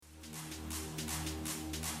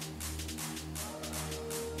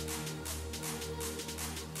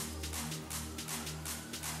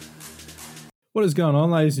What is going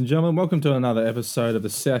on, ladies and gentlemen? Welcome to another episode of the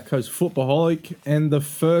South Coast Footballholic and the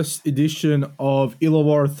first edition of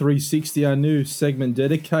Illawarra 360, our new segment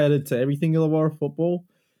dedicated to everything Illawarra football.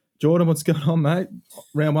 Jordan, what's going on, mate?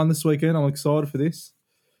 Round one this weekend. I'm excited for this.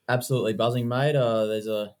 Absolutely buzzing, mate. There's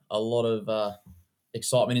a lot of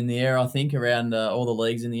excitement in the air, I think, around all the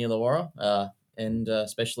leagues in the Illawarra, and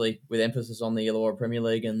especially with emphasis on the Illawarra Premier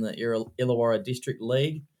League and the Illawarra District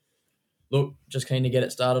League. Look, just keen to get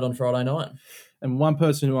it started on Friday night. And one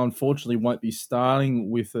person who unfortunately won't be starting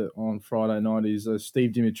with it on Friday night is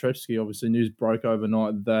Steve Dimitrievski. Obviously, news broke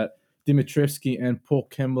overnight that Dimitrievski and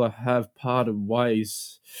Port Kembla have parted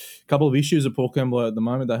ways. A couple of issues at Port Kembla at the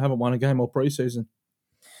moment. They haven't won a game all pre-season.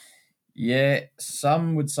 Yeah,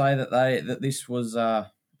 some would say that this was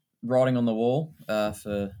writing on the wall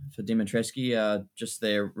for Dimitrievski. Just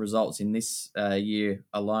their results in this year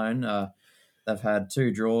alone. They've had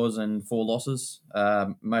 2 draws and 4 losses,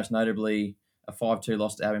 most notably a 5-2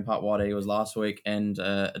 loss to Albion Park White Eagles last week and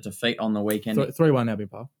a defeat on the weekend. 3-1 Albion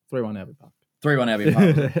Park. 3-1 Albion Park. 3-1 Albion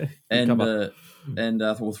Park. and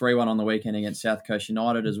 3-1 on the weekend against South Coast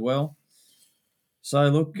United as well. So,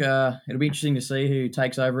 look, it'll be interesting to see who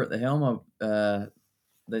takes over at the helm.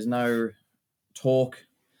 There's no talk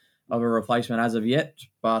of a replacement as of yet,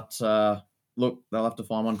 but look, they'll have to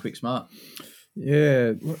find one quick smart.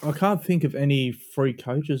 Yeah, I can't think of any free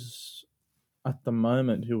coaches at the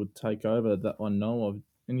moment who would take over that I know of.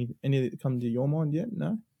 Any that come to your mind yet?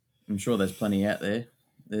 No? I'm sure there's plenty out there.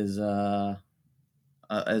 There's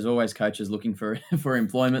always coaches looking for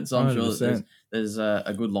employment, so I'm 100%. Sure that there's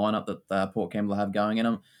a good lineup that Port Kembla have going in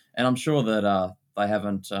them, and I'm sure that they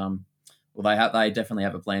haven't. They definitely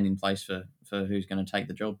have a plan in place for who's going to take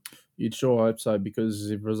the job. You'd sure hope so, because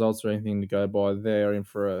if results are anything to go by, they're in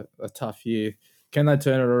for a tough year. Can they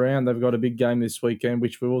turn it around? They've got a big game this weekend,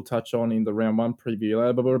 which we will touch on in the round one preview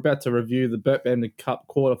later. But we're about to review the Bert Cup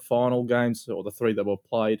quarter-final games, or the 3 that were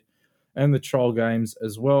played, and the trial games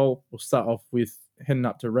as well. We'll start off with heading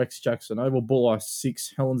up to Rex Jackson Oval. Bulleye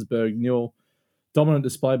 6, Helensburgh 0. Dominant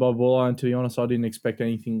display by Bulleye, and to be honest, I didn't expect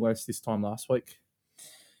anything less this time last week.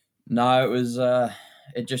 No, it was.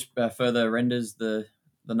 It just further renders the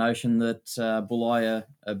notion that Bulleye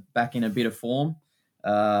are back in a bit of form.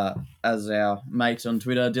 As our mate on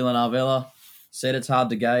Twitter, Dylan Arvella, said, it's hard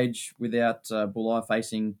to gauge without Bulleye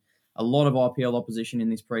facing a lot of IPL opposition in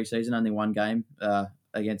this pre-season, only one game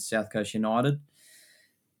against South Coast United.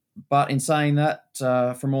 But in saying that,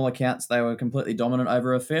 from all accounts, they were completely dominant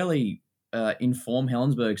over a fairly informed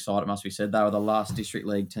Helensburgh side, it must be said. They were the last District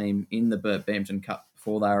League team in the Bampton Cup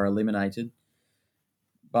before they were eliminated.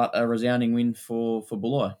 But a resounding win for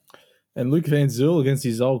Bulleye. And Luke Van Zyl, against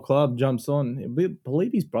his old club, jumps on. I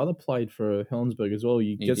believe his brother played for Helensburgh as well.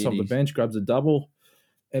 He gets off the bench, grabs a double.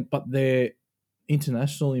 But their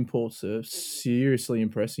international imports are seriously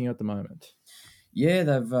impressing at the moment. Yeah,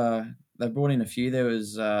 they've brought in a few. There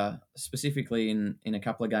was specifically in a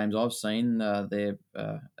couple of games I've seen, their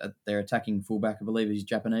attacking fullback, I believe, is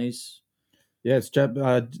Japanese. Yeah, it's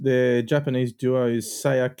their Japanese duo is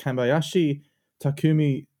Seiya Kambayashi,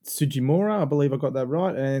 Takumi Tsujimura, I believe I got that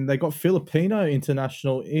right. And they got Filipino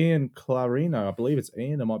international Ian Clarino. I believe it's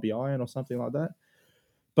Ian. It might be Ian or something like that.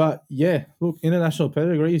 But, yeah, look, international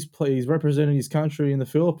pedigree. He's representing his country in the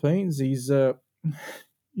Philippines. He's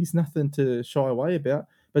nothing to shy away about.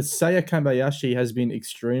 But Seiya Kambayashi has been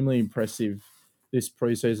extremely impressive this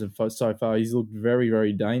preseason so far. He's looked very,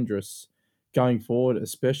 very dangerous going forward,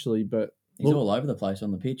 especially. But he's all over the place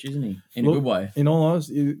on the pitch, isn't he? In a good way. In all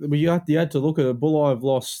honesty, you had to look at it. Bulleye have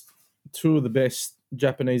lost 2 of the best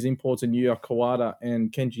Japanese imports in Yuya Kawada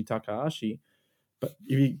and Kenji Takahashi. But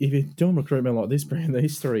if you're doing recruitment like this, bringing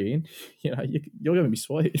these 3 in, you're going to be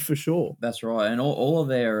sweet for sure. That's right. And all of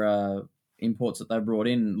their imports that they brought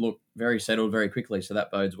in look very settled very quickly, so that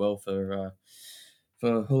bodes well for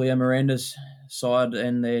Julio Miranda's side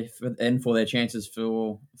and for their chances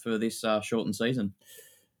for this shortened season.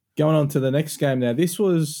 Going on to the next game now. This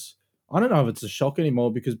was, I don't know if it's a shock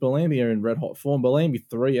anymore, because Bellambi are in red-hot form. Bellambi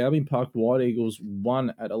 3, Albion Park White Eagles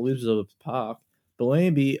 1 at Elizabeth Park.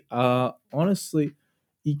 Bellambi are, honestly,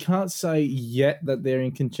 you can't say yet that they're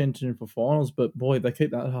in contention for finals, but boy, they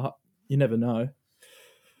keep that up. You never know.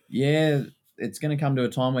 Yeah, it's going to come to a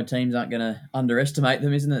time where teams aren't going to underestimate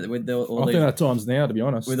them, isn't it? I think that time's now, to be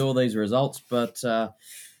honest. With all these results, but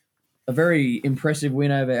a very impressive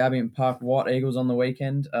win over Albion Park White Eagles on the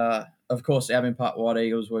weekend. Of course, Albion Park White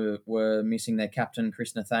Eagles were missing their captain,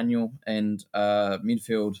 Chris Nathaniel, and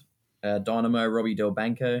midfield dynamo, Robbie Del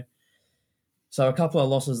Banco. So a couple of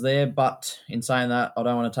losses there, but in saying that, I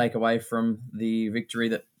don't want to take away from the victory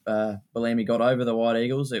that Bellambi got over the White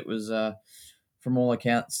Eagles. It was from all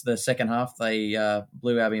accounts, the second half, they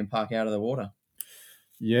blew Albion Park out of the water.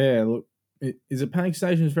 Yeah, look, is it panic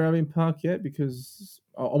stations for Albion Park yet? Because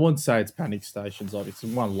I wouldn't say it's panic stations. Like, it's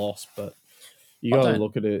one loss, but you got to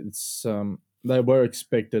look at it. It's they were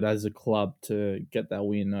expected as a club to get that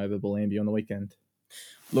win over Bellambi on the weekend.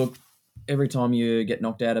 Look, every time you get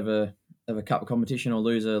knocked out of a cup competition or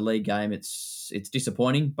lose a league game, it's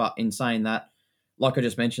disappointing. But in saying that, like I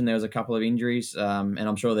just mentioned, there was a couple of injuries, and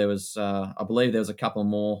I'm sure there was. I believe there was a couple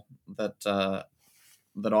more that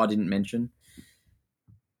I didn't mention.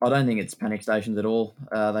 I don't think it's panic stations at all.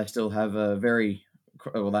 They still have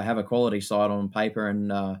they have a quality side on paper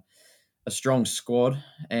and a strong squad,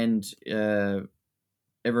 and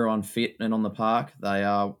everyone fit and on the park. They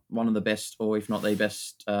are one of the best, or if not the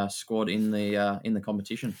best, squad in the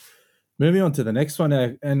competition. Moving on to the next one,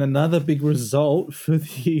 and another big result for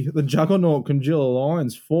the juggernaut Kembla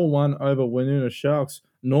Lions, 4-1 over Woonona Sharks.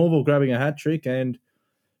 Norval grabbing a hat-trick, and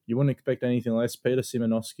you wouldn't expect anything less. Peter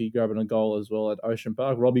Simonowski grabbing a goal as well at Ocean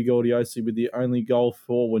Park. Robbie Gordiosi with the only goal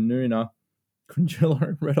for Woonona. Kembla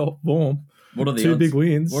in red-hot form. What are the Two odds? Big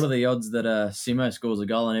wins. What are the odds that Simo scores a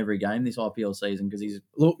goal in every game this IPL season? Because he's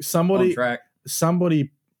on track.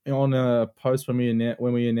 Somebody on a post when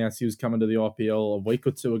we announced he was coming to the IPL a week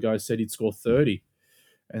or two ago said he'd score 30.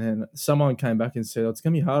 And then someone came back and said, it's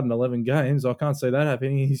going to be hard in 11 games. I can't see that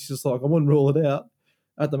happening. He's just like, I wouldn't rule it out.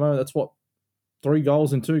 At the moment, that's 3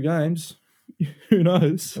 goals in 2 games. Who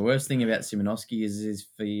knows? The worst thing about Simonowski is if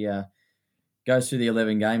he goes through the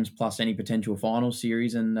 11 games plus any potential final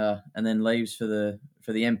series and then leaves for the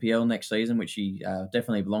NPL next season, which he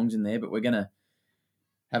definitely belongs in there. But we're going to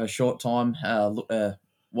have a short time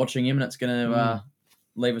watching him, and it's going to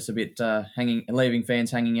leave us a bit leaving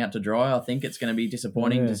fans hanging out to dry. I think it's going to be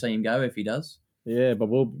disappointing to see him go if he does. Yeah, but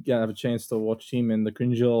we'll have a chance to watch him and the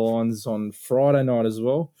Kembla Lions on Friday night as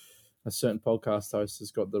well. A certain podcast host has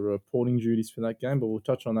got the reporting duties for that game, but we'll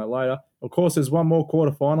touch on that later. Of course, there's one more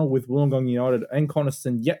quarterfinal with Wollongong United and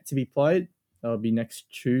Coniston yet to be played. That'll be next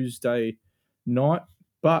Tuesday night.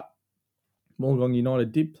 But Wollongong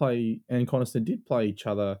United did play and Coniston did play each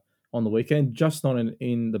other on the weekend, just not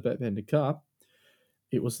in the Bampton Cup.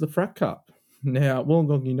 It was the Frat Cup. Now,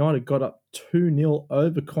 Wollongong United got up 2-0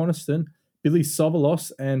 over Coniston. Billy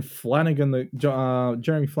Sobolos and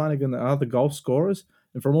Jeremy Flanagan are the goal scorers.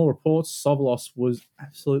 And from all reports, Sobolos was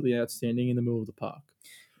absolutely outstanding in the middle of the park.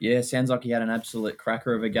 Yeah, sounds like he had an absolute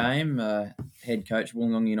cracker of a game. Head coach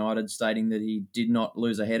Wollongong United stating that he did not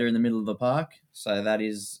lose a header in the middle of the park. So that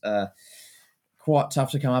is quite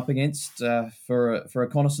tough to come up against for a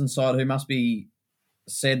Coniston side who must be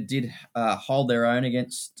said did hold their own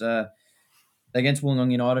against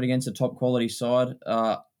Wollongong United, against a top quality side.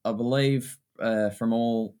 I believe from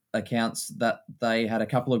all accounts that they had a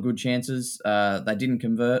couple of good chances. They didn't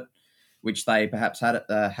convert, which they perhaps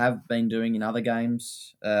have been doing in other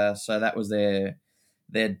games. So that was their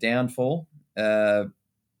downfall.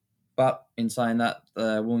 But in saying that,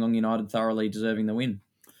 Wollongong United thoroughly deserving the win.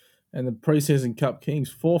 And the preseason Cup Kings,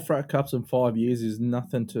 4 Frat Cups in 5 years is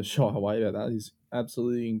nothing to shy away about. That is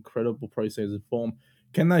absolutely incredible preseason form.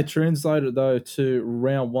 Can they translate it, though, to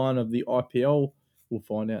round 1 of the IPL? We'll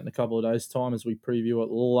find out in a couple of days' time as we preview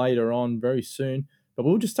it later on very soon. But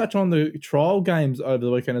we'll just touch on the trial games over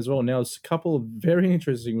the weekend as well. Now, there's a couple of very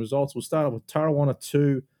interesting results. We'll start off with Tarrawanna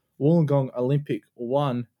 2, Wollongong Olympic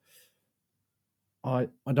 1. I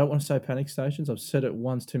don't want to say panic stations. I've said it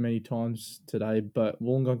once too many times today, but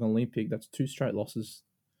Wollongong Olympic, that's 2 straight losses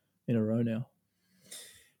in a row now.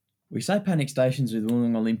 We say panic stations with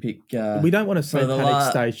Wollongong Olympic. We don't want to say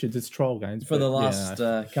panic stations. It's trial games. For the last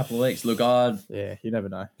couple of weeks. Look, you never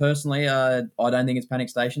know. Personally, I don't think it's panic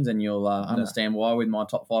stations, and you'll understand why with my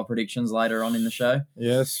top 5 predictions later on in the show.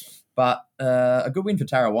 Yes. But a good win for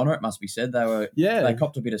Tarrawanna, it must be said. They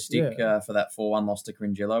copped a bit of stick for that 4-1 loss to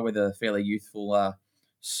Kembla with a fairly youthful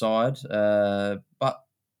side. But,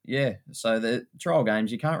 yeah, so the trial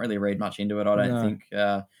games, you can't really read much into it, I don't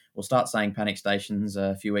think. We'll start saying panic stations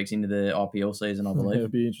a few weeks into the IPL season, I believe. It'll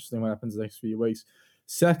be interesting what happens the next few weeks.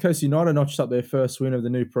 South Coast United notched up their first win of the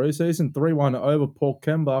new preseason, 3-1 over Port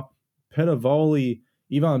Kembla. Peter Voli,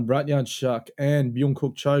 Ivan Bratyanchuk, and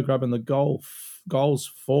Byung-Kook Cho grabbing the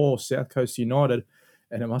goals for South Coast United.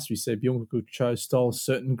 And it must be said, Byung-Kook Cho stole a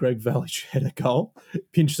certain Greg Valich header goal,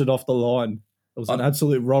 pinched it off the line. It was an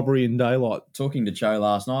absolute robbery in daylight. Talking to Cho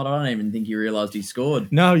last night, I don't even think he realised he scored.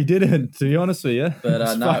 No, he didn't, to be honest with you. But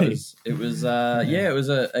it was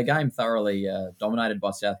a game thoroughly dominated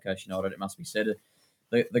by South Coast United, it must be said.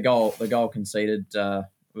 The goal conceded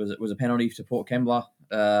was a penalty to Port Kembla.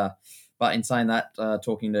 But in saying that,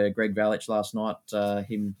 talking to Greg Valich last night,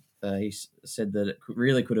 him said that it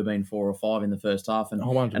really could have been 4 or 5 in the first half, and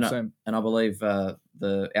 100%. and I believe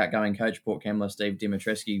the outgoing coach Port Kembla, Steve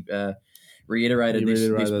Dimitrievski, reiterated this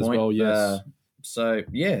point. As well, yes. So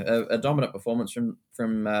yeah, a dominant performance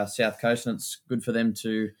from South Coast, and it's good for them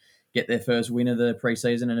to get their first win of the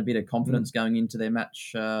preseason and a bit of confidence going into their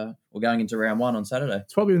match or going into round 1 on Saturday.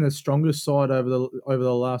 It's probably been the strongest side over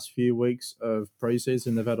the last few weeks of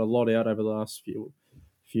preseason. They've had a lot out over the last few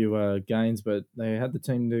games, but they had the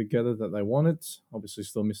team together that they wanted. Obviously,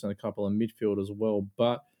 still missing a couple of midfield as well,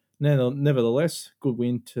 but nevertheless, good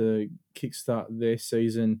win to kickstart their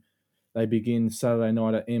season. They begin Saturday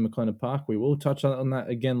night at Ian McLennan Park. We will touch on that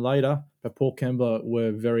again later, but Port Kembla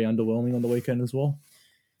were very underwhelming on the weekend as well.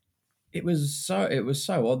 It was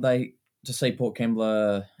so odd to see Port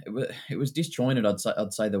Kembla. It was disjointed.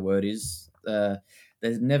 I'd say the word is. There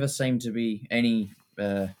never seemed to be any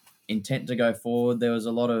intent to go forward. There was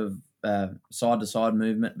a lot of side to side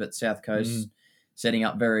movement, but South Coast setting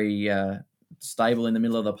up very stable in the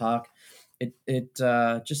middle of the park. It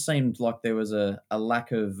just seemed like there was a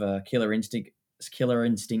lack of killer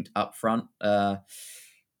instinct up front.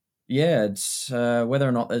 It's whether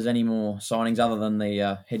or not there's any more signings other than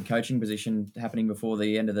the head coaching position happening before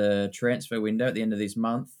the end of the transfer window at the end of this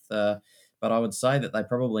month. But I would say that they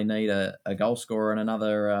probably need a goal scorer and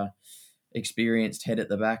another experienced head at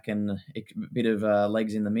the back and a bit of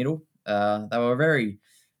legs in the middle.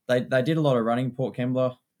 They did a lot of running, Port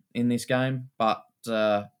Kembla, in this game, but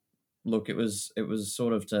look, it was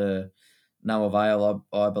sort of to no avail.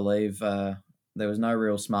 I believe there was no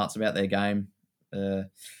real smarts about their game.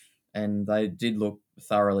 And they did look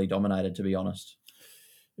thoroughly dominated, to be honest.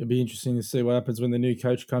 It'll be interesting to see what happens when the new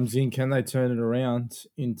coach comes in. Can they turn it around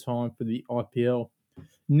in time for the IPL?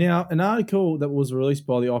 Now, an article that was released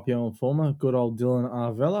by the IPL Informer, good old Dylan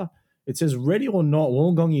Arvella, it says, ready or not,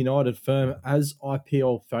 Wollongong United firm as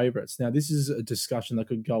IPL favourites. Now, this is a discussion that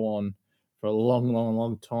could go on for a long, long,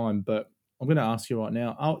 long time, but I'm going to ask you right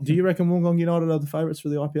now, do you reckon Wollongong United are the favourites for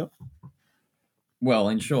the IPL? Well,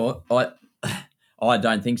 in short, I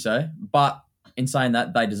don't think so. But in saying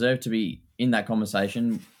that, they deserve to be in that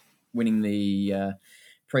conversation, winning the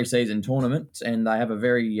pre-season tournament, and they have a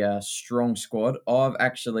very strong squad. I've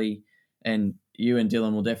actually, and you and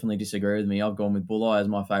Dylan will definitely disagree with me, I've gone with Bulli as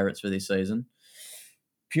my favourites for this season,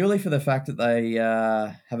 purely for the fact that they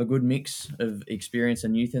have a good mix of experience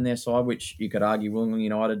and youth in their side, which you could argue Wollongong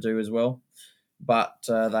United do as well. But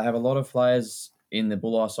they have a lot of players in the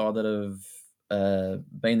Bulli side that have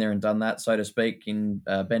been there and done that, so to speak, in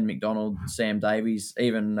Ben McDonald, Sam Davies,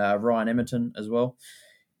 even Ryan Emerton as well.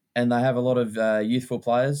 And they have a lot of youthful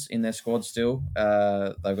players in their squad still.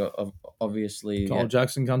 They've got, obviously... Kyle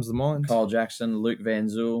Jackson comes to mind. Kyle Jackson, Luke Van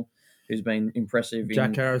Zyl, who's been impressive Jack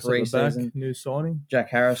in Harris pre-season. At the back, new signing. Jack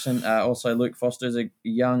Harrison. Also, Luke Foster's a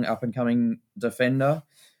young, up-and-coming defender.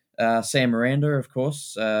 Sam Miranda, of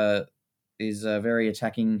course, is a very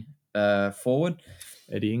attacking forward.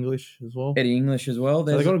 Eddie English as well.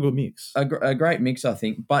 So they got a good mix. A great mix, I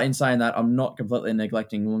think. But in saying that, I'm not completely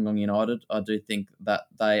neglecting Wollongong United. I do think that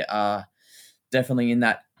they are definitely in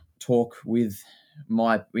that talk with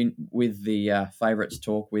the favourites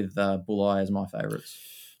talk with Bulli as my favourites.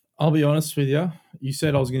 I'll be honest with you. You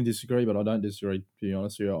said I was going to disagree, but I don't disagree, to be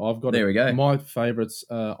honest with you. I've got there we go. My favourites.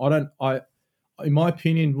 In my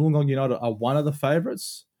opinion, Wollongong United are one of the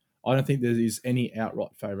favourites. I don't think there is any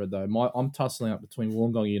outright favourite, though. I'm tussling up between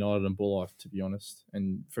Wollongong United and Bulli, to be honest,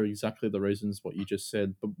 and for exactly the reasons what you just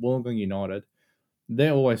said. But Wollongong United,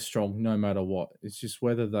 they're always strong no matter what. It's just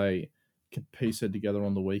whether they can piece it together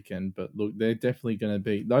on the weekend. But look, they're definitely going to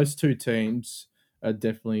be... Those two teams are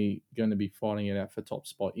definitely going to be fighting it out for top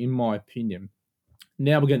spot, in my opinion.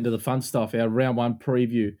 Now we're getting to the fun stuff, our round 1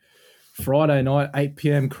 preview. Friday night, 8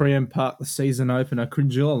 p.m, Korean Park, the season opener,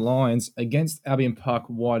 Cringilla Lions against Albion Park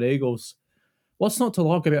White Eagles. What's not to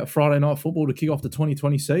like about Friday night football to kick off the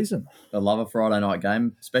 2020 season? I love a Friday night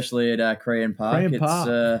game, especially at Korean Park. It's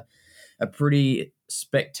a pretty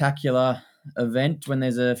spectacular event when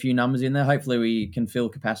there's a few numbers in there. Hopefully we can fill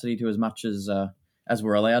capacity to as much as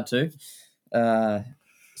we're allowed to.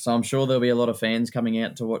 So I'm sure there'll be a lot of fans coming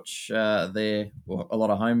out to watch a lot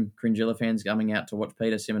of home Cringilla fans coming out to watch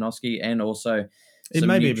Peter Simonoski, and also some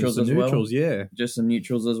neutrals as well. Yeah. Just some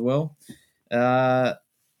neutrals as well. I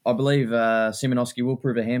believe Simonoski will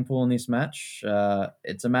prove a handful in this match.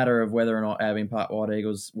 It's a matter of whether or not Albion Park White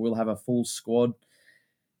Eagles will have a full squad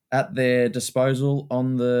at their disposal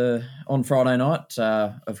on Friday night.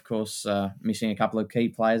 Of course, missing a couple of key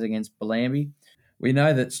players against Bellambi. We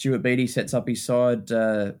know that Stuart Beattie sets up his side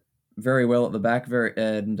very well at the back,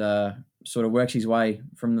 and sort of works his way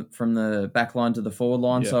from the back line to the forward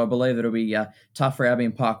line. Yeah. So I believe it'll be tough for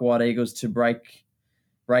Albion Park White Eagles to break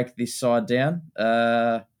this side down.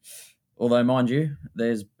 Although, mind you,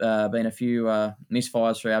 there's been a few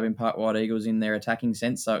misfires for Albion Park White Eagles in their attacking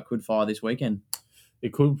sense, so it could fire this weekend.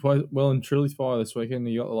 It could play well and truly fire this weekend.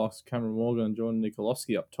 You got the likes of Cameron Morgan and Jordan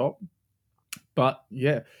Nikolowski up top. But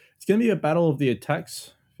yeah, it's going to be a battle of the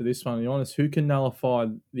attacks for this one, to be honest. Who can nullify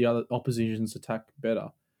the other opposition's attack better,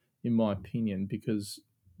 in my opinion, because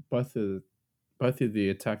both of the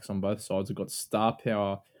attacks on both sides have got star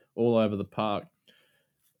power all over the park.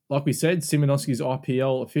 Like we said, Simonovski's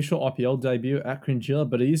official IPL debut at Cringilla,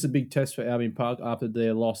 but it is a big test for Albion Park after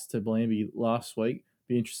their loss to Blamby last week.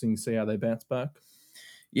 Be interesting to see how they bounce back.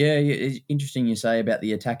 Yeah, it's interesting you say about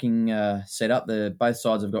the attacking setup. Both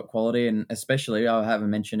sides have got quality, and especially I haven't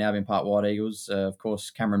mentioned Albion Park White Eagles. Of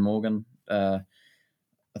course, Cameron Morgan. I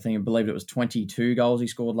believe it was 22 goals he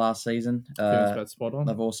scored last season. Feels about spot on.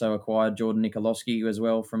 They've also acquired Jordan Nikolowski as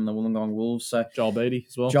well from the Wollongong Wolves. So Joel Beattie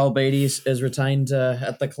as well. Joel Beattie is retained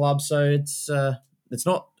at the club, so it's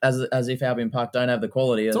not as if Albion Park don't have the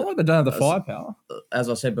quality. It's not like they don't have the firepower. As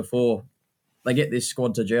I said before, they get this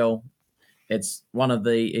squad to gel. It's one of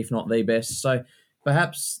the, if not the best. So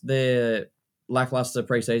perhaps their lackluster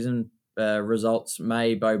preseason results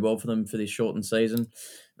may bode well for them for this shortened season.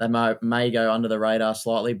 They may go under the radar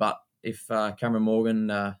slightly, but if Cameron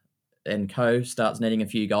Morgan and co starts netting a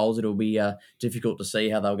few goals, it'll be difficult to see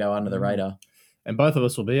how they'll go under the radar. And both of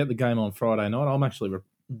us will be at the game on Friday night. I'm actually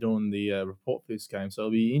doing the report for this game, so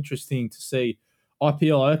it'll be interesting to see.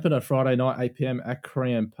 IPL opener Friday night, 8 p.m. at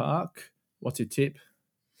Korean Park. What's your tip?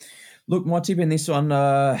 Look, my tip in this one,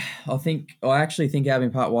 I actually think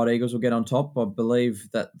Albion Park White Eagles will get on top. I believe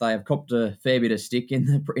that they have copped a fair bit of stick in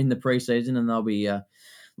the preseason, and they'll be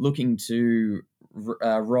looking to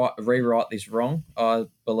rewrite this wrong, I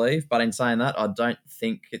believe. But in saying that, I don't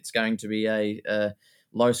think it's going to be a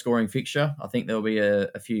low-scoring fixture. I think there'll be a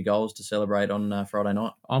few goals to celebrate on Friday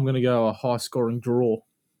night. I'm going to go a high-scoring draw.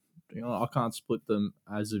 I can't split them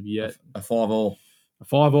as of yet. A 5-all. A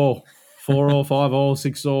 5-all. 4-all, 5-all,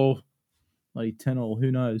 6-all, maybe 10-all,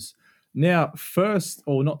 who knows. Now,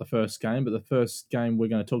 not the first game, but the first game we're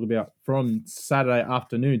going to talk about from Saturday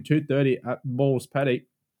afternoon, 2:30 at Balls Paddock.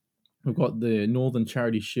 We've got the Northern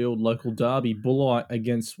Charity Shield local derby, Bulli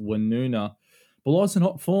against Woonona. Bulli's in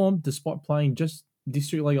hot form, despite playing just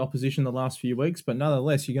District League opposition the last few weeks, but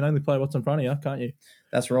nonetheless, you can only play what's in front of you, can't you?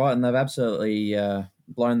 That's right, and they've absolutely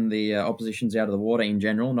blown the oppositions out of the water in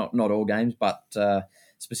general, not all games, but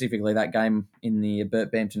specifically that game in the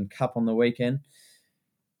Bert Bampton Cup on the weekend.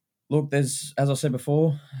 Look, there's, as I said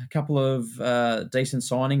before, a couple of decent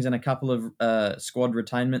signings and a couple of squad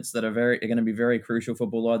retainments that are going to be very crucial for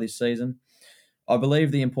Bulli this season. I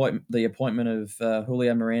believe the appointment of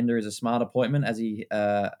Julio Miranda is a smart appointment, as he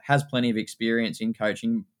has plenty of experience in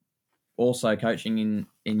coaching, also coaching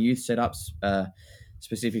in youth setups,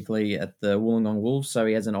 specifically at the Wollongong Wolves. So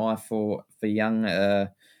he has an eye for young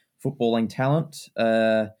footballing talent.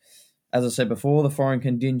 As I said before, the foreign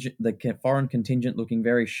contingent looking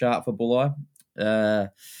very sharp for Bulli.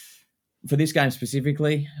 For this game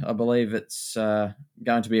specifically, I believe it's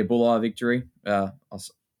going to be a Bulli victory. I'll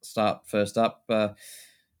start first up.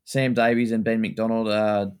 Sam Davies and Ben McDonald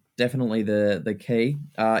are definitely the key.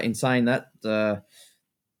 In saying that,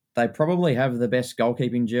 they probably have the best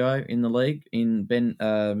goalkeeping duo in the league in Ben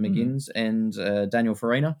McGinns and Daniel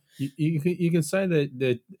Farina. You can say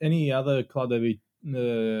that any other club, they'd be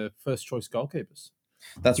the first choice goalkeepers.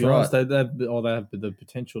 That's right. They have the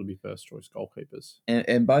potential to be first choice goalkeepers,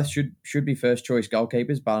 and both should be first choice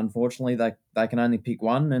goalkeepers. But unfortunately, they can only pick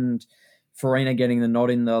one. And Farina getting the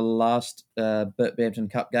nod in the last Bert Bampton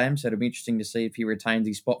Cup game, so it'll be interesting to see if he retains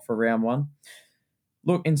his spot for round one.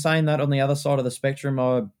 Look, in saying that, on the other side of the spectrum,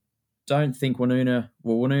 I don't think Woonona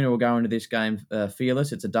will go into this game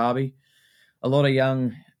fearless. It's a derby. A lot of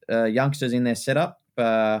youngsters in their setup.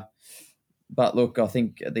 But look, I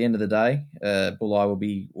think at the end of the day, Bulli will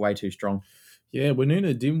be way too strong. Yeah,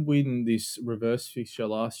 Woonona didn't win this reverse fixture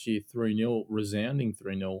last year 3-0, resounding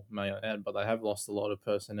 3-0, may I add, but they have lost a lot of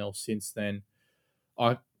personnel since then.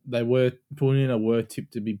 Woonona were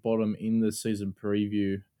tipped to be bottom in the season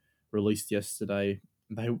preview released yesterday.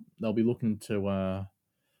 They'll be looking to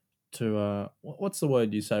what's the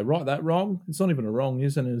word you say? Right that wrong? It's not even a wrong,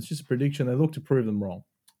 isn't it? It's just a prediction. They look to prove them wrong.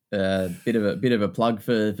 Bit of a plug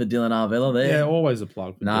for Dylan Arvella there. Yeah, always a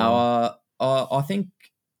plug. I think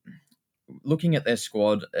looking at their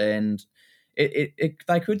squad, and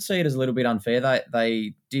they could see it as a little bit unfair.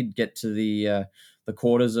 They did get to the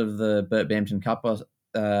quarters of the Bert Bampton Cup,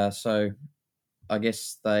 so I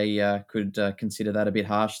guess they could consider that a bit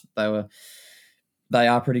harsh. They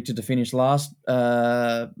are predicted to finish last,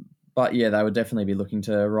 but yeah, they would definitely be looking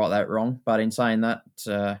to right that wrong. But in saying that,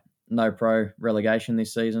 no pro relegation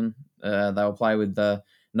this season. They will play with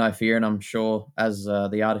no fear, and I'm sure, as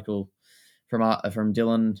the article from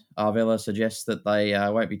Dylan Arvella suggests, that they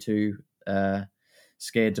won't be too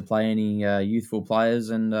scared to play any youthful players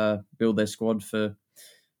and build their squad for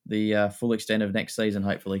the full extent of next season,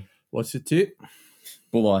 hopefully. What's your tip?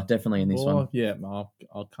 Bulleye, definitely in this one. Yeah,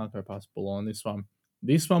 I can't go past Bulleye on this one.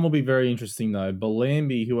 This one will be very interesting, though.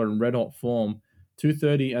 Bellambi, who are in red-hot form,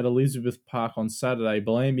 2:30 at Elizabeth Park on Saturday.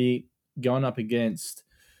 Bellambi going up against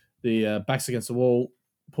the backs against the wall,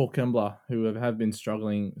 Port Kembla, who have been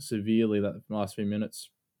struggling severely that last few minutes.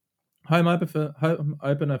 Home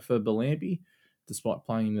opener for Bellambi, despite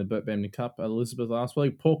playing in the Bert Bampton Cup at Elizabeth last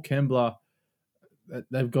week. Port Kembla,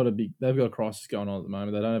 they've got a crisis going on at the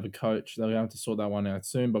moment. They don't have a coach. They're going to sort that one out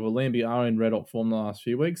soon. But Bellambi are in red hot form the last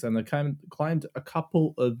few weeks, and they claimed a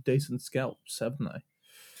couple of decent scalps, haven't they?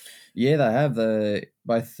 Yeah, they have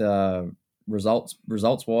both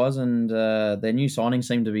results wise, and their new signings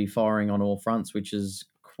seem to be firing on all fronts, which is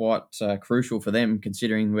quite crucial for them,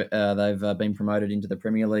 considering they've been promoted into the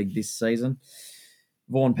Premier League this season.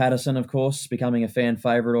 Vaughan Patterson, of course, becoming a fan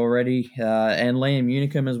favourite already, and Liam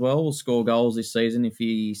Unicum as well will score goals this season if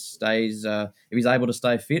he's able to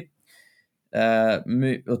stay fit.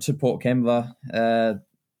 To Port Kembla,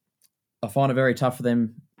 I find it very tough for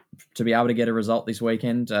them to be able to get a result this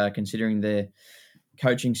weekend, considering their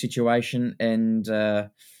coaching situation and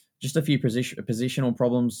just a few positional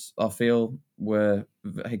problems I feel were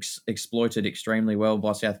exploited extremely well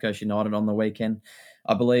by South Coast United on the weekend.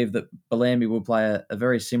 I believe that Bellambi will play a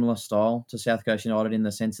very similar style to South Coast United in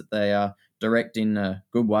the sense that they are direct in a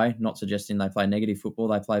good way, not suggesting they play negative football.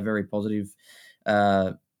 They play very positive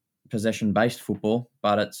possession-based football,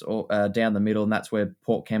 but it's all, down the middle, and that's where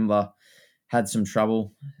Port Kembla had some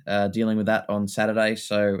trouble dealing with that on Saturday.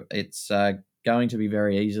 So it's going to be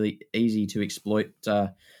very easy to exploit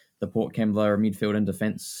the Port Kembla midfield and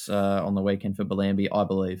defence on the weekend for Bellambi, I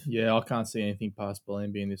believe. Yeah, I can't see anything past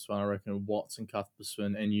Bellambi in this one. I reckon Watts and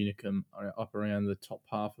Cuthbertson and Unicum up around the top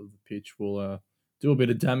half of the pitch will do a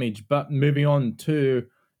bit of damage. But moving on to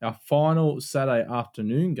our final Saturday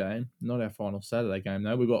afternoon game, not our final Saturday game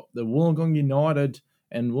though. We've got the Wollongong United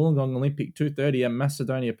and Wollongong Olympic 2:30 at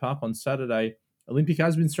Macedonia Park on Saturday. Olympic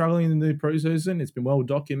has been struggling in the pre-season. It's been well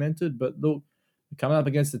documented, but look, coming up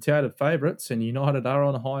against the touted favourites, and United are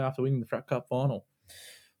on a high after winning the Frat Cup final.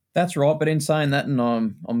 That's right, but in saying that, and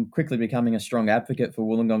I'm quickly becoming a strong advocate for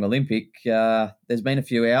Wollongong Olympic, there's been a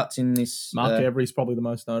few outs in this. Mark Every's probably the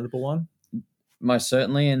most notable one. Most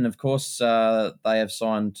certainly, and of course, they have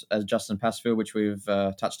signed as Justin Passfield, which we've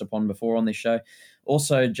touched upon before on this show.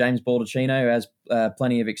 Also, James Baldacchino, who has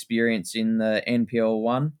plenty of experience in the NPL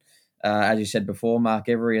 1. As you said before, Mark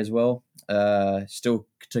Every as well. Still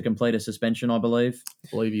to complete a suspension, I believe. I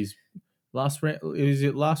believe he's last round. Is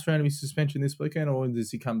it last round of his suspension this weekend, or does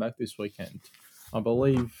he come back this weekend? I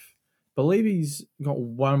believe he's got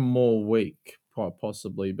one more week, quite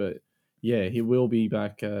possibly, but yeah, he will be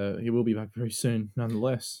back. He will be back very soon,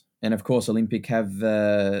 nonetheless. And of course, Olympic have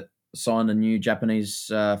signed a new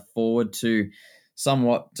Japanese forward to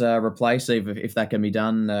somewhat replace, if that can be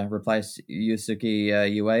done, replace Yusuke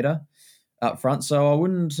Ueda up front. So I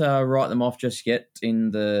wouldn't write them off just yet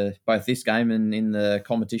in both this game and in the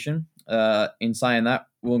competition. In saying that,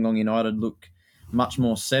 Wollongong United look much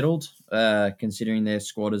more settled, considering their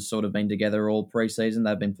squad has sort of been together all pre-season.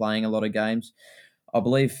 They've been playing a lot of games. I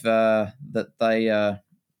believe that they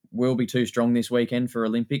will be too strong this weekend for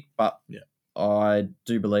Olympic, but yeah, I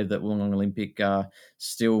do believe that Wollongong Olympic are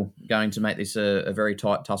still going to make this a very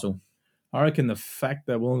tight tussle. I reckon the fact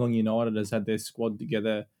that Wollongong United has had their squad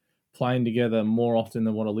together, playing together more often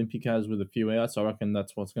than what Olympic has with a few outs, I reckon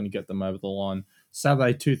that's what's going to get them over the line.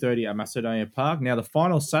 Saturday, 2:30 at Macedonia Park. Now, the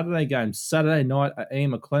final Saturday game, Saturday night at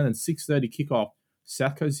Ian McLennan, 6:30 kickoff,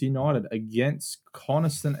 South Coast United against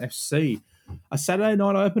Coniston FC. A Saturday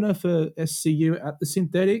night opener for SCU at the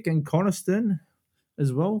Synthetic, and Coniston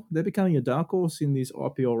as well. They're becoming a dark horse in this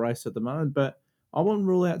IPL race at the moment, but I wouldn't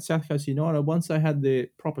rule out South Coast United. Once they had their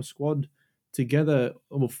proper squad together,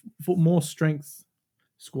 more strength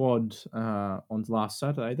squad on last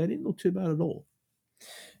Saturday, they didn't look too bad at all.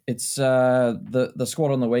 It's the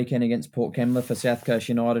squad on the weekend against Port Kembla for South Coast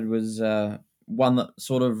United was one that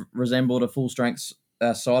sort of resembled a full strength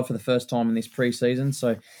side for the first time in this pre-season.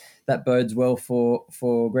 So that bodes well for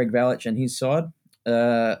Greg Valich and his side.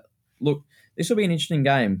 Look, this will be an interesting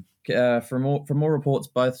game. From more reports,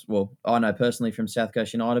 both, well, I know personally from South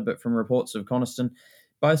Coast United, but from reports of Coniston,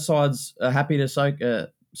 both sides are happy to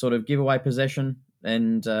sort of give away possession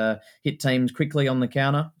and hit teams quickly on the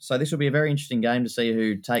counter. So this will be a very interesting game to see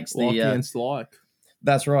who takes Like against like.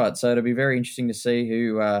 That's right. So it'll be very interesting to see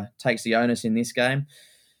who takes the onus in this game.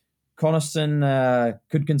 Coniston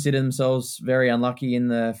could consider themselves very unlucky in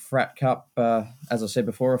the Frat Cup. As I said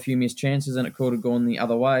before, a few missed chances and it could have gone the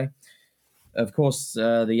other way. Of course,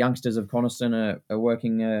 the youngsters of Coniston are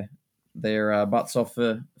working their butts off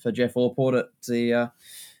for Jeff Orport at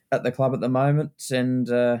the club at the moment. And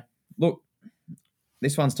look,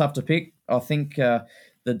 this one's tough to pick. I think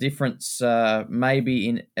the difference may be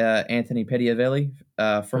in Anthony Pettiavelli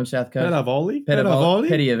from South Coast. Pettiavelli.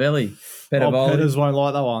 Petters won't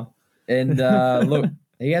like that one. And look,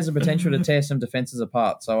 he has the potential to tear some defences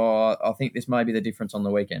apart. So I think this may be the difference on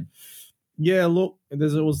the weekend. Yeah, look,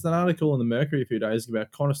 there was an article in the Mercury a few days ago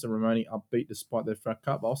about Coniston remaining upbeat despite their Frat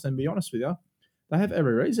Cup loss. And to be honest with you, they have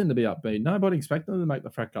every reason to be upbeat. Nobody expected them to make the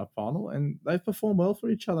Frat Cup final, and they've performed well for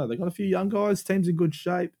each other. They've got a few young guys, team's in good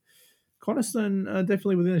shape. Coniston are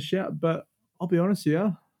definitely within a shout, but I'll be honest with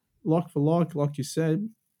you, like for like you said,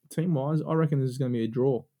 team-wise, I reckon this is going to be a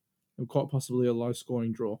draw, and quite possibly a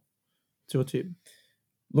low-scoring draw. To a tip.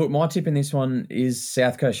 Look, my tip in this one is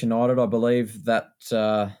South Coast United. I believe that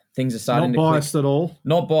things are starting to click. Not biased at all.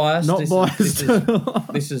 Not biased. Not biased.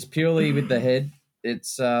 This is purely with the head.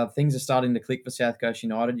 It's things are starting to click for South Coast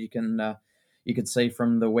United. You could see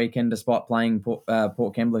from the weekend, despite playing Port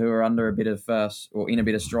Kembla, who are under a bit of or in a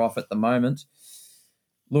bit of strife at the moment.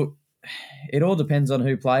 Look, it all depends on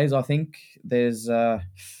who plays. I think there's a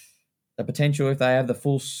potential if they have the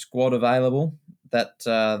full squad available that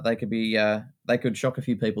they could shock a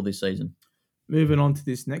few people this season. Moving on to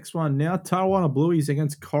this next one now, Tarrawanna Blueies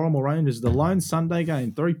against Corrimal Rangers, the lone Sunday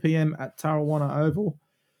game, 3 p.m. at Tarrawanna Oval.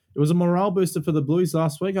 It was a morale booster for the Blues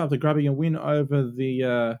last week after grabbing a win over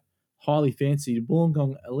the highly fancied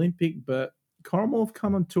Wollongong Olympic, but Corrimal have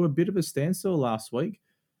come to a bit of a standstill last week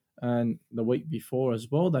and the week before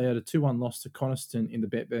as well. They had a 2-1 loss to Coniston in the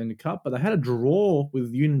Betburn Cup, but they had a draw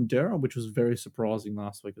with Unanderra, which was very surprising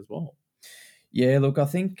last week as well. Yeah, look, I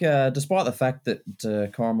think despite the fact that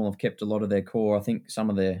Corrimal have kept a lot of their core, I think some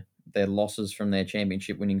of their losses from their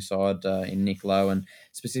championship winning side in Nick Lowe and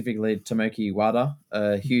specifically Tomoki Wada,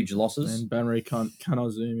 huge losses. And Banri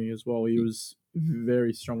Kanazumi as well. He was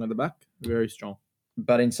very strong at the back, very strong.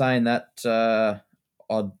 But in saying that,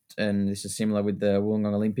 and this is similar with the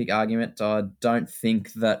Wollongong Olympic argument, I don't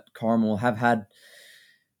think that Corrimal have had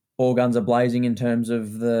all guns are blazing in terms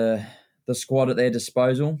of the squad at their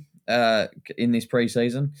disposal. In this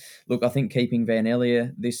pre-season. Look, I think keeping Van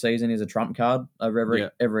Ellier this season is a trump card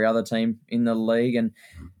over every other team in the league. And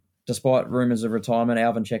despite rumours of retirement,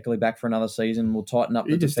 Alvin Checkley back for another season will tighten up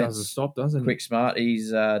the defence. He just doesn't stop, doesn't he? Quick, smart. He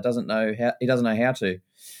doesn't know how to.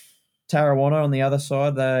 Tarrawanna on the other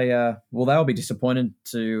side, they'll be disappointed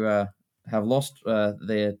to have lost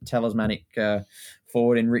their talismanic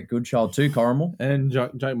forward in Rick Goodchild to Corrimal. And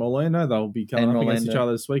Jake Molina, they'll be coming up against each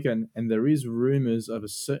other this weekend. And there is rumours of a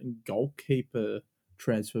certain goalkeeper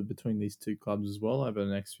transfer between these two clubs as well over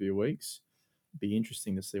the next few weeks. Be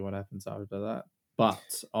interesting to see what happens after that.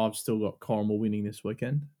 But I've still got Corrimal winning this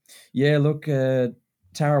weekend. Yeah, look,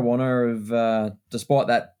 Tarrawanna have, despite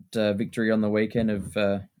that victory on the weekend,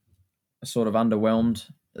 have sort of underwhelmed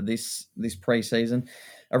this pre-season.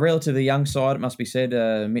 A relatively young side, it must be said.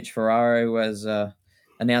 Mitch Ferraro was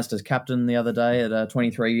announced as captain the other day at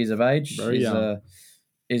 23 years of age. Very young.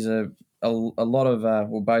 Is a lot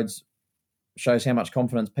of bodes shows how much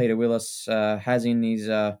confidence Peter Willis has in his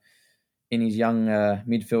young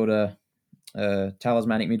midfielder,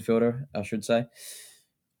 talismanic midfielder, I should say.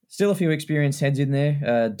 Still a few experienced heads in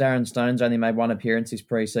there. Darren Stone's only made one appearance this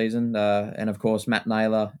pre-season, and of course Matt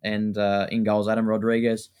Naylor and in goals Adam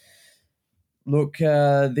Rodriguez. Look,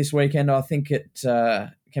 this weekend I think it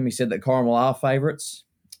can be said that Corrimal are favourites,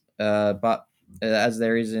 but as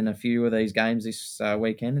there is in a few of these games this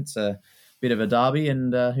weekend, it's a bit of a derby,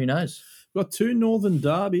 and who knows? We've got two northern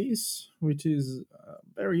derbies, which is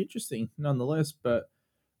very interesting nonetheless, but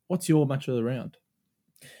what's your match of the round?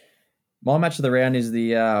 My match of the round is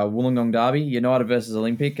the Wollongong Derby, United versus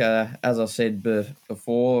Olympic. As I said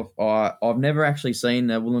before, I've never actually seen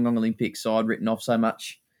the Wollongong Olympic side written off so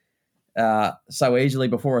much, so easily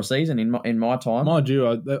before a season in my time. Mind you,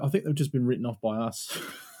 I think they've just been written off by us.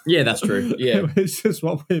 Yeah, that's true. Yeah, it's just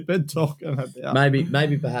what we've been talking about.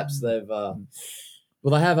 Maybe perhaps they've.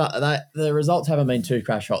 They have. The results haven't been too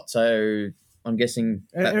crash hot, so I'm guessing.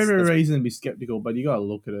 Every reason to be sceptical, but you got to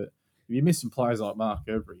look at it. If you're missing players like Mark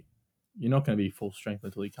Overy, you're not going to be full strength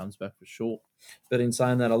until he comes back for sure. But in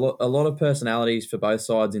saying that, a lot of personalities for both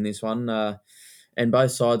sides in this one, and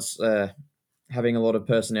both sides having a lot of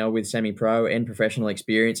personnel with semi-pro and professional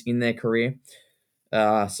experience in their career.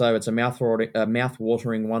 So it's a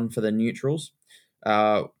mouth-watering one for the neutrals.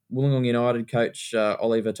 Wollongong United coach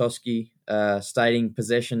Oliver Toski stating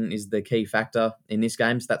possession is the key factor in this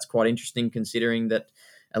game. So that's quite interesting considering that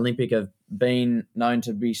Olympic have been known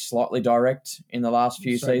to be slightly direct in the last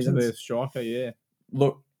few Straight seasons. to their striker, yeah.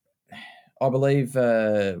 Look, I believe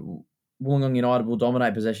Wollongong United will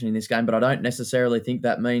dominate possession in this game, but I don't necessarily think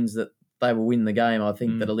that means that they will win the game. I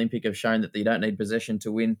think that Olympic have shown that you don't need possession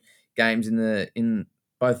to win games in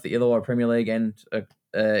both the Illawarra Premier League and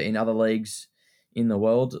in other leagues in the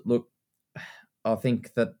world. Look, I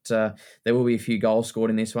think that there will be a few goals scored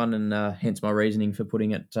in this one, and hence my reasoning for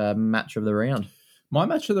putting it match of the round. My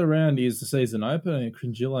match of the round is the season opener at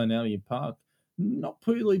Cringilla and Albion Park. Not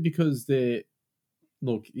purely because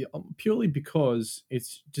purely because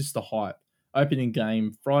it's just the hype. Opening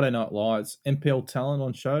game, Friday Night Lights, NPL talent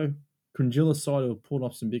on show. Cringilla side have pulled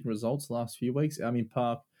off some big results the last few weeks. Albion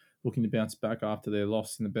Park looking to bounce back after their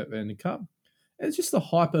loss in the Bampton Cup. It's just the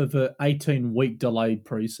hype of an 18-week delayed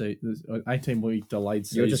preseason, 18-week delayed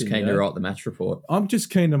season. You're just keen to write the match report. I'm just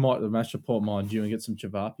keen to write the match report, mind you, and get some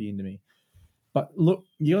Chavapi into me. But look,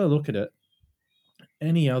 you got to look at it.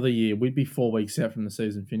 Any other year, we'd be 4 weeks out from the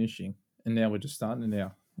season finishing, and now we're just starting it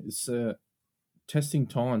now. It's testing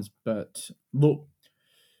times, but look,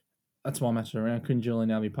 that's my match around. Cringilla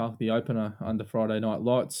and Albion Park, the opener under Friday Night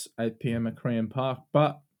Lights, 8 p.m. at Korean Park.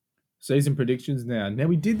 But season predictions now. Now,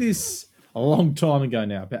 we did this a long time ago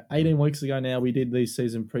now. About 18 weeks ago now, we did these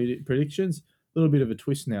season predictions. A little bit of a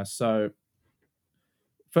twist now. So,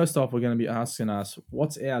 first off, we're going to be asking us,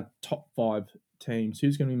 what's our top 5 teams?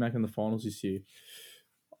 Who's going to be making the finals this year?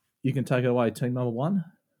 You can take it away. Team number 1?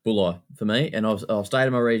 Bulli for me, and I've stated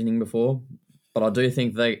my reasoning before, but I do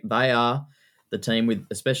think they are the team with,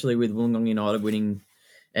 especially with Wollongong United winning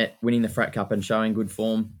the Frat Cup and showing good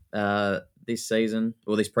form this season,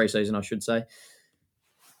 or this pre-season, I should say.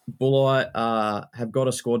 Bulli have got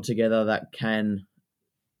a squad together that can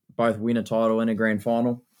both win a title and a grand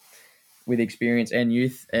final with experience and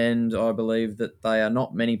youth, and I believe that they are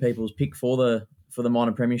not many people's pick for the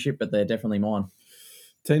minor premiership, but they're definitely mine.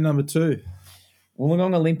 Team number 2.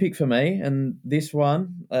 Wollongong Olympic for me, and this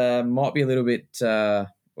one might be a little bit, I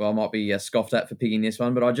might be scoffed at for picking this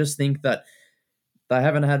one, but I just think that they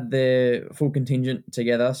haven't had their full contingent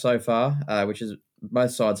together so far, which is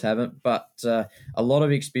both sides haven't, but a lot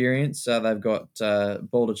of experience. They've got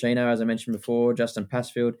Baldacchino, as I mentioned before, Justin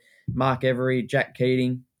Passfield, Mark Every, Jack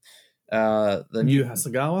Keating, the new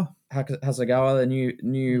Hasagawa, the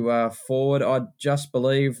new forward. I just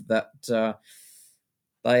believe that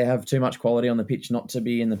they have too much quality on the pitch not to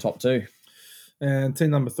be in the top 2. And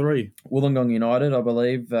team number 3, Wollongong United, I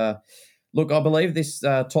believe. I believe this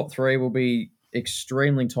top 3 will be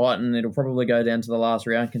extremely tight, and it'll probably go down to the last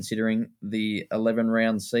round, considering the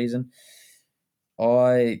 11-round season.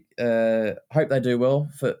 I hope they do well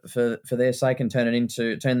for their sake and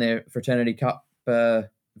turn their Fraternity Cup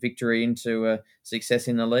victory into success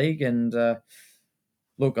in the league. And I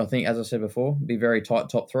think, as I said before, be very tight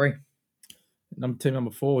top 3. Team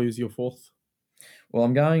number 4, who's your 4th? Well,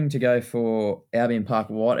 I'm going to go for Albion Park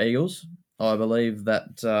White Eagles. I believe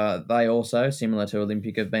that they also, similar to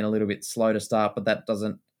Olympic, have been a little bit slow to start, but that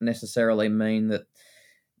doesn't necessarily mean that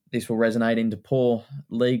this will resonate into poor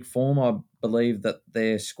league form. I believe that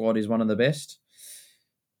their squad is one of the best.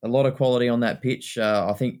 A lot of quality on that pitch.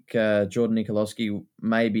 I think Jordan Nikolowski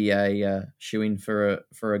may be a shoe-in for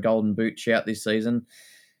a golden boot shout this season.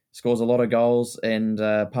 Scores a lot of goals, and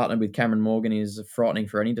partnered with Cameron Morgan is frightening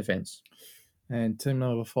for any defence. And team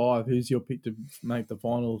number 5, who's your pick to make the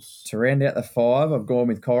finals? To round out the 5, I've gone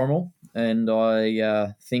with Corrimal, and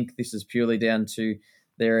I think this is purely down to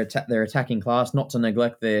their attacking class, not to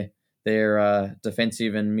neglect their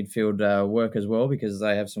defensive and midfield work as well, because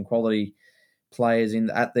they have some quality players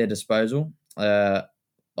at their disposal. I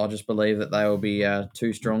just believe that they will be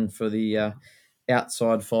too strong for the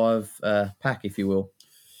outside 5 pack, if you will.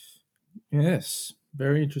 Yes,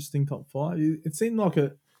 very interesting top 5. It seemed like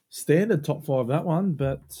a standard top 5, that one,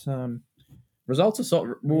 but results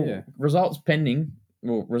pending.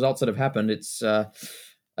 Well, results that have happened. It's a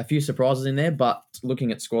few surprises in there, but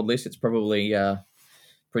looking at squad list, it's probably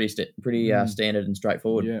pretty standard and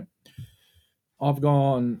straightforward. Yeah, I've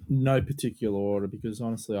gone no particular order because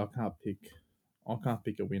honestly, I can't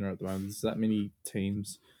pick a winner at the moment. There's that many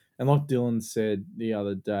teams, and like Dylan said the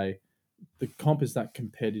other day, the comp is that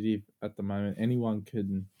competitive at the moment. Anyone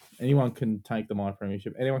can take the minor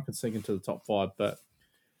premiership. Anyone can sink into the top 5. But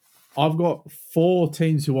I've got 4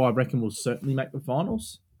 teams who I reckon will certainly make the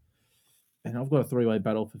finals. and I've got a three-way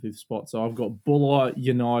battle for fifth spot. So I've got Bulli,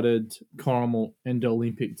 United, Corrimal, and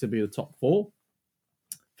Olympic to be the top four.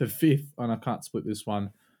 For fifth, and I can't split this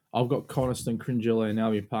one, I've got Coniston, Cringilla, and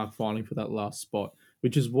Albion Park fighting for that last spot,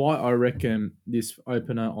 which is why I reckon this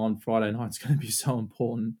opener on Friday night is going to be so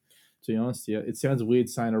important. To be honest here, it sounds weird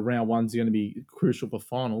saying a round one's going to be crucial for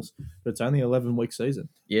finals, but it's only an 11-week season.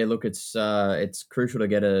 Yeah, look, it's crucial to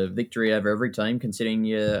get a victory over every team, considering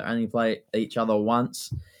you only play each other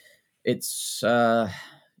once. It's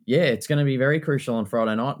it's going to be very crucial on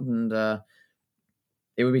Friday night, and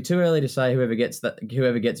it would be too early to say whoever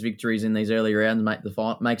gets victories in these early rounds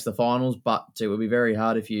makes the finals. But it would be very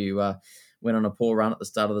hard if you went on a poor run at the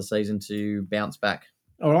start of the season to bounce back.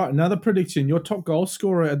 All right, another prediction. Your top goal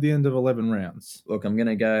scorer at the end of 11 rounds. Look, I'm going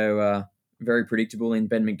to go very predictable in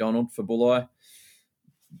Ben McDonald for Bulli.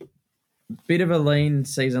 Bit of a lean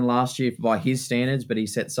season last year by his standards, but he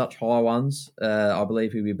set such high ones. I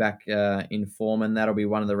believe he'll be back in form, and that'll be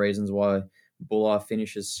one of the reasons why Bulli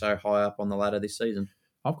finishes so high up on the ladder this season.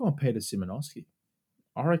 I've gone Peter Simonoski.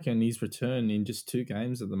 I reckon he's returned in just 2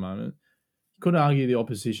 games at the moment. You could argue the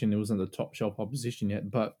opposition, it wasn't the top shelf opposition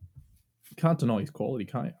yet, but you can't deny his quality,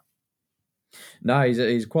 can you? No, he's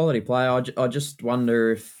a quality player. I just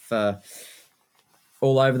wonder if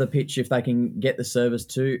all over the pitch if they can get the service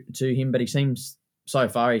to him, but he seems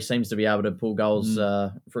to be able to pull goals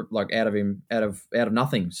out of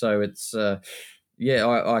nothing. So it's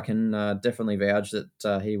I can definitely vouch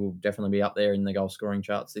that he will definitely be up there in the goal scoring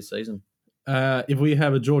charts this season. If we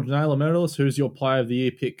have a George Naylor medalist, who's your player of the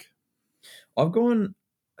year pick? I've gone.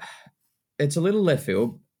 It's a little left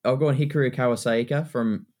field. I've gone Hikaru Kawasaki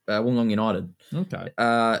from Wollongong United. Okay.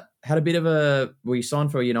 Had a bit of we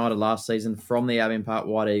signed for United last season from the Albion Park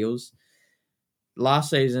White Eagles. Last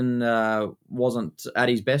season wasn't at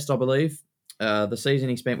his best, I believe. The season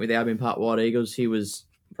he spent with the Albion Park White Eagles, he was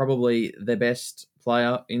probably the best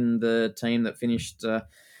player in the team that finished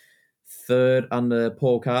third under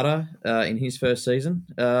Paul Carter in his first season.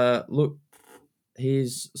 Look,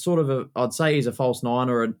 he's sort of I'd say he's a false nine,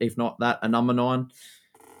 or if not that, a number 9.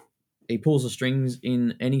 He pulls the strings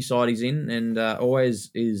in any side he's in, and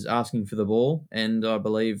always is asking for the ball. And I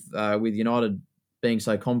believe with United being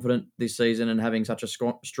so confident this season and having such a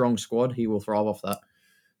strong squad, he will thrive off that.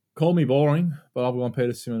 Call me boring, but I've gone Peter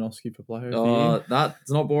Simonoski for player of the year.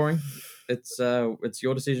 That's not boring. It's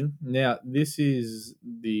your decision. Now, this is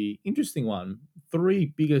the interesting one.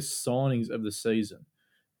 3 biggest signings of the season.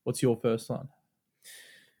 What's your first one?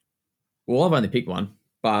 Well, I've only picked one,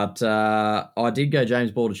 but I did go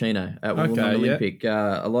James Baldacchino at Wollongong Olympic.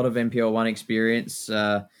 A lot of NPL 1 experience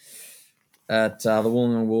at the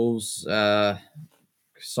Wollongong Wolves.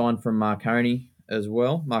 Signed from Marconi as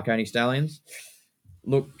well, Marconi Stallions.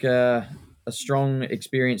 Look, a strong,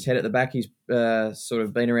 experienced head at the back. He's sort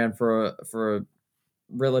of been around for a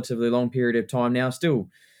relatively long period of time now. Still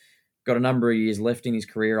got a number of years left in his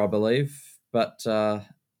career, I believe. But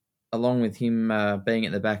along with him being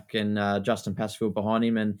at the back and Justin Passfield behind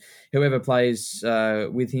him, and whoever plays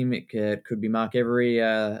with him, it could be Mark Every,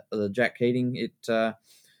 Jack Keating. It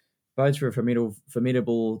bodes for a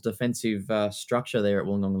formidable defensive structure there at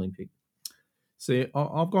Wollongong Olympic. See,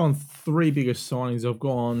 I've gone 3 biggest signings. I've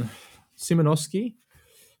gone Simonoski,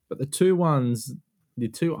 but the 2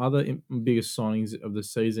 other biggest signings of the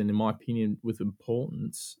season, in my opinion, with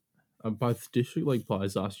importance, are both District League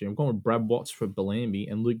players last year. I'm going with Brad Watts for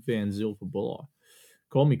Bellambi and Luke Van Zyl for Bulli.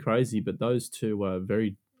 Call me crazy, but those 2 are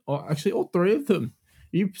very... Oh, actually, all 3 of them.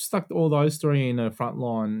 You stuck all those 3 in a front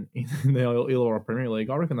line in the Illawarra Premier League.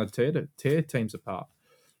 I reckon they'd tear teams apart.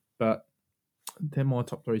 But they're my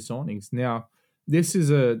top 3 signings. Now, this is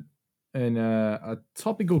a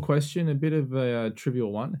topical question, a bit of a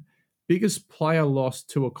trivial one. Biggest player lost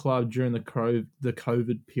to a club during the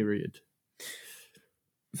COVID period?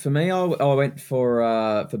 For me, I went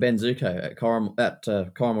for Ben Zuko at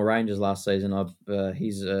Corrimal Rangers last season.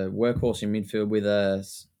 He's a workhorse in midfield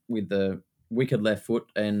with the wicked left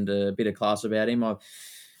foot and a bit of class about him. I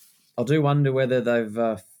do wonder whether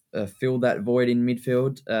they've filled that void in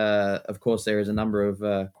midfield. Of course, there is a number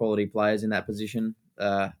of quality players in that position,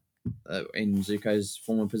 in Zuko's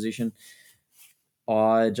former position.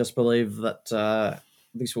 I just believe that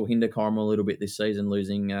this will hinder Corrimal a little bit this season,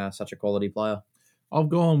 losing such a quality player. I've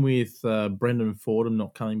gone with Brendan Fordham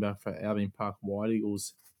not coming back for Albion Park White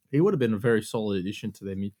Eagles. He would have been a very solid addition to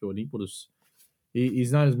their midfield.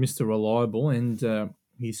 He's known as Mr. Reliable, and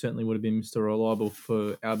he certainly would have been Mr. Reliable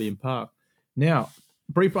for Albion Park. Now,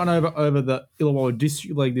 brief run over the Illawarra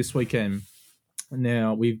District League this weekend.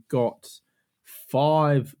 Now, we've got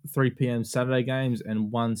 5 3 p.m. Saturday games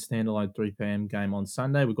and 1 standalone 3 p.m. game on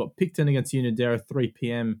Sunday. We've got Picton against Unadera 3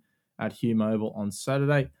 p.m. at Hume Oval on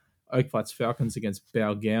Saturday. Oak Falcons against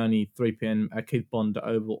Balgownie, 3 p.m. at Keith Bond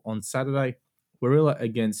Oval on Saturday. Warilla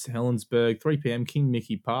against Helensburgh, 3 p.m. King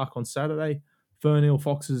Mickey Park on Saturday. Fernhill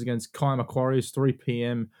Foxes against Kai Macquarie's, 3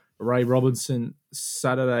 p.m. Ray Robinson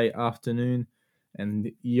Saturday afternoon.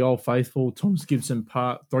 And the Old Faithful, Tom's Gibson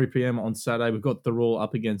Park, 3 p.m. on Saturday. We've got the Roar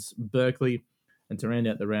up against Berkeley. And to round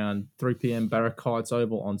out the round, 3 p.m. Barrakites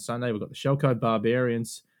Oval on Sunday. We've got the Shelco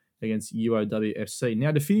Barbarians against UOWFC.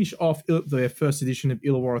 Now, to finish off the first edition of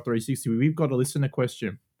Illawarra 360, we've got a listener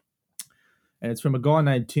question. And it's from a guy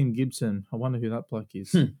named Tim Gibson. I wonder who that bloke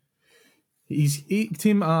is.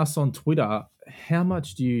 Tim asked on Twitter, how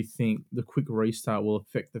much do you think the quick restart will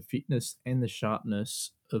affect the fitness and the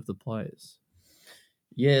sharpness of the players?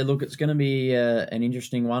 Yeah, look, it's going to be an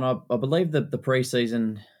interesting one. I believe that the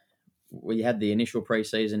preseason, we had the initial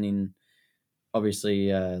preseason in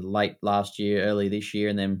obviously late last year, early this year,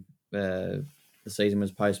 and then the season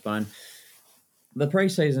was postponed. The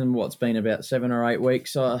preseason, what's been about 7 or 8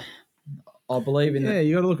 weeks. I believe in. Yeah,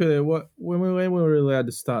 you got to look at it. When we were allowed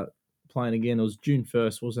to start playing again, it was June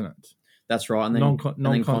 1st, wasn't it? That's right, and then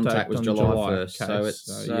non-contact was July 1st. Case, so it's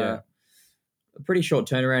a pretty short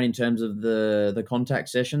turnaround in terms of the contact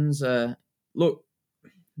sessions. Look,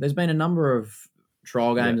 there's been a number of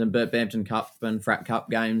trial games and Bert Bampton Cup and Frat Cup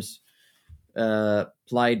games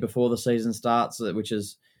played before the season starts, which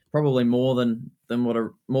is probably more than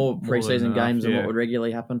more preseason games than what would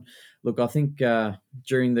regularly happen. Look, I think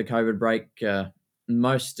during the COVID break,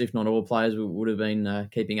 most, if not all, players would have been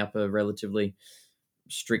keeping up a relatively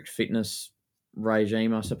strict fitness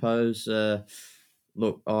regime, I suppose.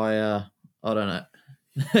 Look, I don't know.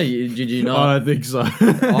 Did you not? I don't think so.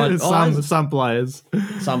 Some players.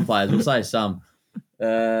 Some players. We'll say some.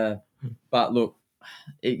 But look,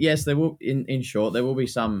 yes, there will. In short, there will be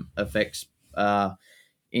some effects.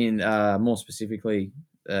 In more specifically,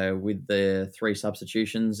 with the 3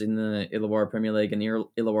 substitutions in the Illawarra Premier League and the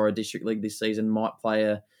Illawarra District League this season might play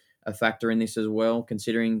a factor in this as well,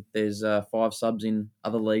 considering there's 5 subs in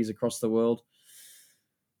other leagues across the world.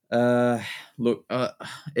 Look,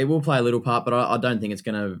 it will play a little part, but I don't think it's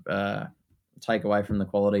going to take away from the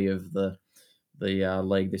quality of the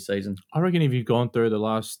league this season. I reckon if you've gone through the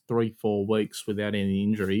last 3-4 weeks without any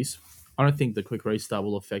injuries, I don't think the quick restart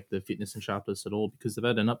will affect the fitness and sharpness at all, because they've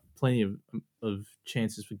had plenty of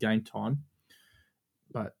chances for game time.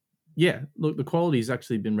 But yeah, look, the quality has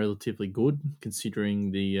actually been relatively good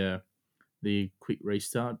considering the quick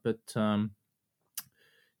restart. But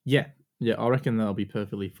yeah, I reckon they'll be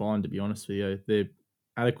perfectly fine, to be honest with you. They're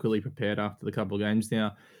adequately prepared after the couple of games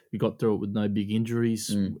now. We got through it with no big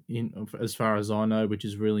injuries, as far as I know, which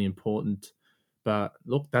is really important. But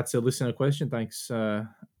look, that's a listener question. Thanks,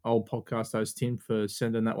 old podcast host Tim, for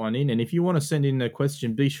sending that one in. And if you want to send in a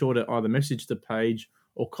question, be sure to either message the page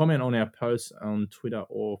or comment on our posts on Twitter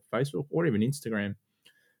or Facebook or even Instagram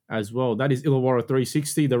as well. That is Illawarra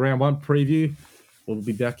 360, the round 1 preview. We'll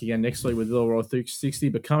be back again next week with Illawarra 360.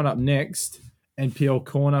 But coming up next, NPL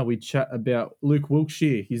Corner, we chat about Luke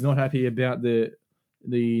Wilkshire. He's not happy about the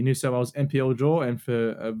New South Wales NPL draw, and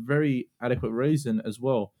for a very adequate reason as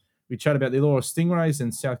well. We chat about the Illawarra Stingrays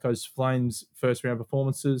and South Coast Flames first round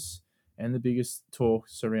performances and the biggest talk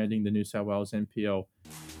surrounding the New South Wales NPL.